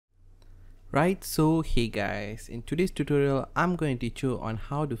Right, so hey guys, in today's tutorial I'm going to teach you on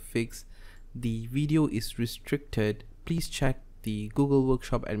how to fix the video is restricted. Please check the Google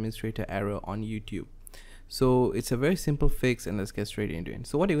Workshop Administrator error on YouTube. So it's a very simple fix, and let's get straight into it.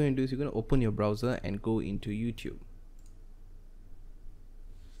 So what you're going to do is you're going to open your browser and go into YouTube.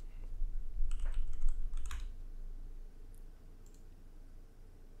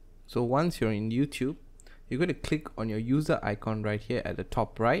 So once you're in YouTube, you're going to click on your user icon right here at the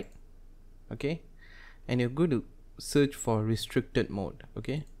top right. Okay, and you're going to search for restricted mode.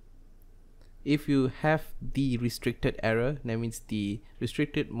 Okay, if you have the restricted error, that means the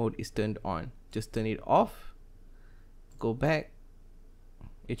restricted mode is turned on. Just turn it off, go back,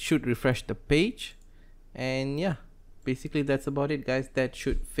 it should refresh the page, and yeah, basically that's about it guys. That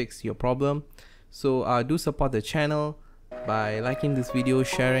should fix your problem. So do support the channel by liking this video,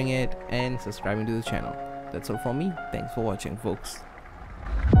 sharing it, and subscribing to the channel. That's all from me. Thanks for watching, folks.